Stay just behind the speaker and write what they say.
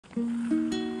So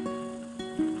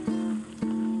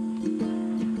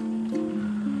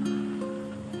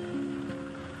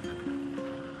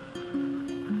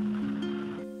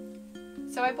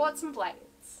I bought some blades.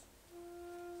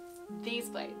 These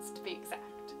blades, to be exact.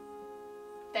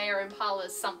 They are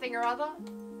Impala's something or other.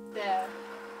 They're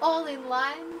all in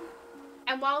line.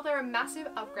 And while they're a massive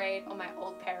upgrade on my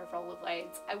old pair of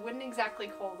rollerblades, I wouldn't exactly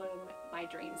call them my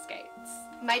dream skates.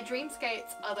 My dream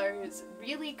skates are those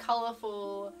really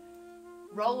colourful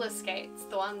roller skates,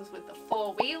 the ones with the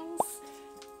 4 wheels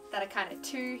that are kind of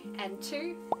 2 and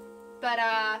 2. But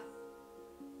I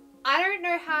don't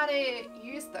know how to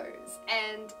use those,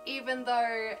 and even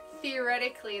though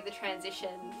theoretically the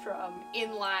transition from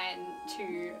inline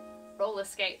to roller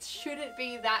skates shouldn't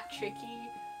be that tricky,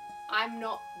 I'm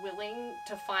not willing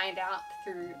to find out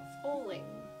through falling.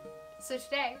 So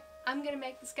today, I'm going to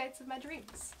make the skates of my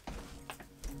dreams.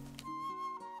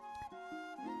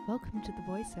 Welcome to the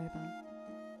voiceover.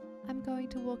 I'm going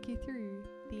to walk you through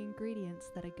the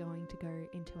ingredients that are going to go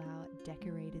into our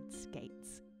decorated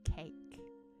skates cake.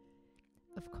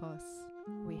 Of course,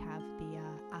 we have the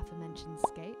aforementioned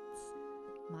skates,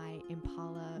 my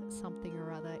Impala something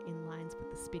or other in lines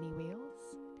with the spinny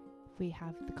wheels. We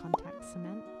have the contact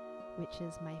cement, which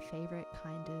is my favourite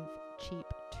kind of cheap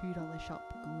 $2 shop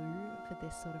glue for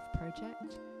this sort of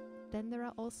project. Then there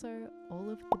are also all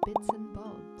of the bits and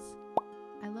bobs.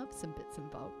 I love some bits and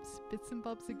bobs. Bits and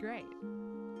bobs are great.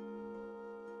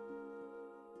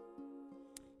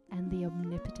 And the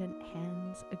omnipotent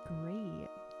hands agree.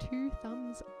 2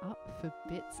 thumbs up for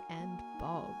bits and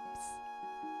bobs.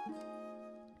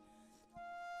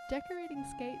 Decorating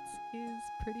skates is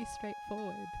pretty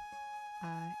straightforward.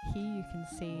 Here you can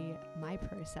see my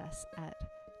process at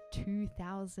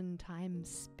 2,000 times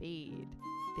speed.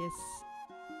 This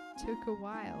took a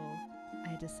while.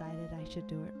 I decided I should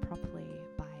do it properly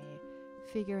by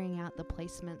figuring out the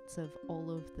placements of all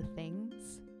of the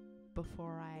things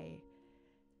before I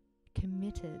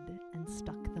committed and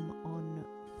stuck them on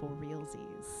for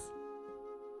realsies.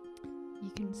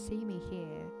 You can see me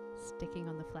here sticking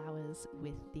on the flowers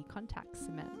with the contact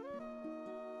cement.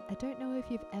 I don't know if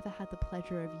you've ever had the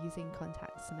pleasure of using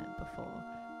contact cement before,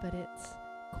 but it's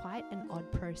quite an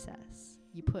odd process.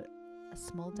 You put a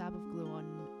small dab of glue on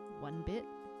one bit,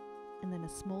 and then a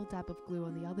small dab of glue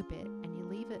on the other bit, and you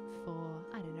leave it for,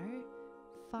 I don't know,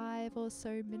 5 or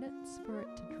so minutes for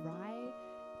it to dry.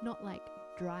 Not like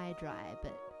dry,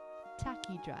 but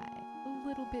tacky dry, a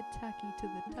little bit tacky to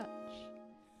the touch.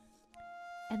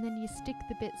 And then you stick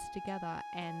the bits together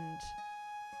and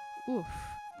oof,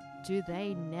 do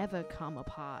they never come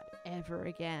apart ever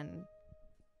again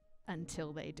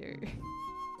until they do.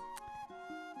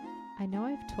 I know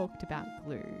I've talked about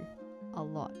glue a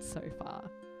lot so far,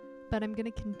 but I'm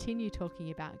going to continue talking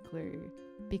about glue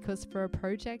because for a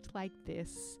project like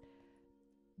this,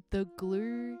 the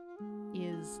glue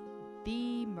is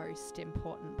the most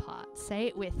important part. Say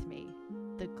it with me.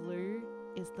 The glue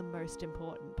is the most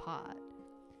important part.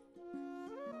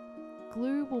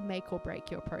 Glue will make or break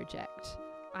your project.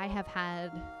 I have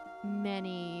had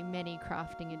many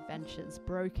crafting adventures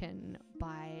broken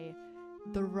by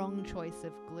the wrong choice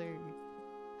of glue.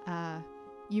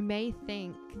 You may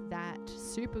think that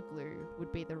super glue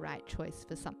would be the right choice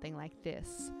for something like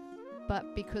this,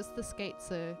 but because the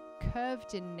skates are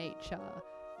curved in nature,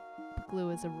 glue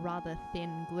is a rather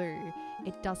thin glue.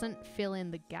 It doesn't fill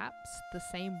in the gaps the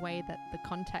same way that the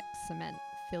contact cement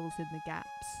fills in the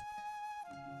gaps.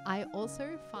 I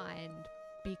also find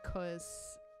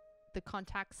because the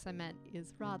contact cement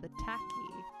is rather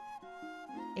tacky,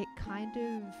 it kind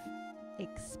of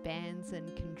expands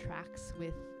and contracts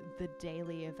with the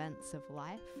daily events of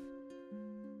life.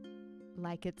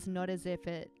 Like, it's not as if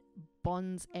it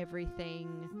bonds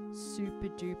everything super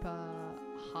duper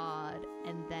hard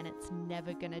and then it's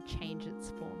never gonna change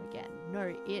its form again.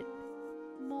 No, it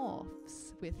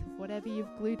morphs with whatever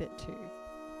you've glued it to.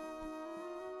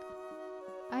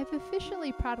 I've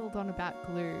officially prattled on about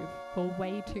glue for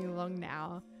way too long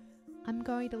now. I'm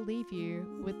going to leave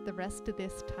you with the rest of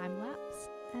this time lapse,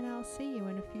 and I'll see you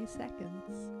in a few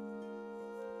seconds.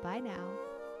 Bye now.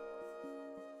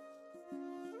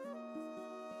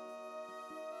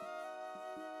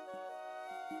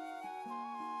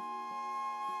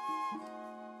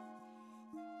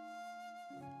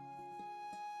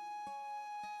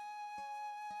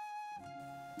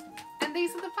 And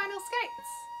these are the final skates.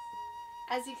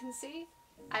 As you can see,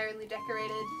 I only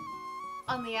decorated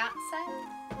on the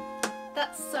outside.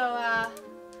 That's so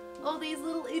all these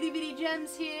little itty bitty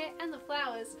gems here and the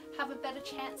flowers have a better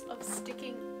chance of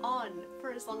sticking on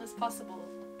for as long as possible.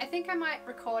 I think I might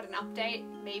record an update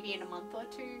maybe in a month or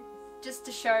two just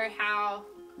to show how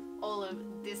all of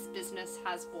this business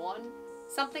has worn.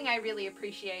 Something I really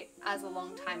appreciate as a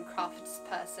long-time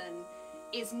craftsperson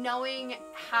is knowing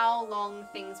how long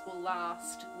things will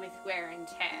last with wear and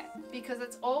tear. Because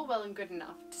it's all well and good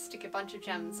enough to stick a bunch of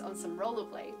gems on some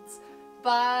rollerblades,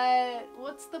 but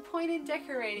what's the point in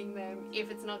decorating them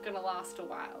if it's not going to last a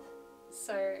while?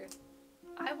 So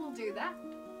I will do that.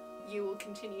 You will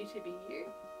continue to be you.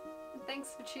 And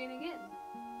thanks for tuning in.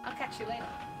 I'll catch you later.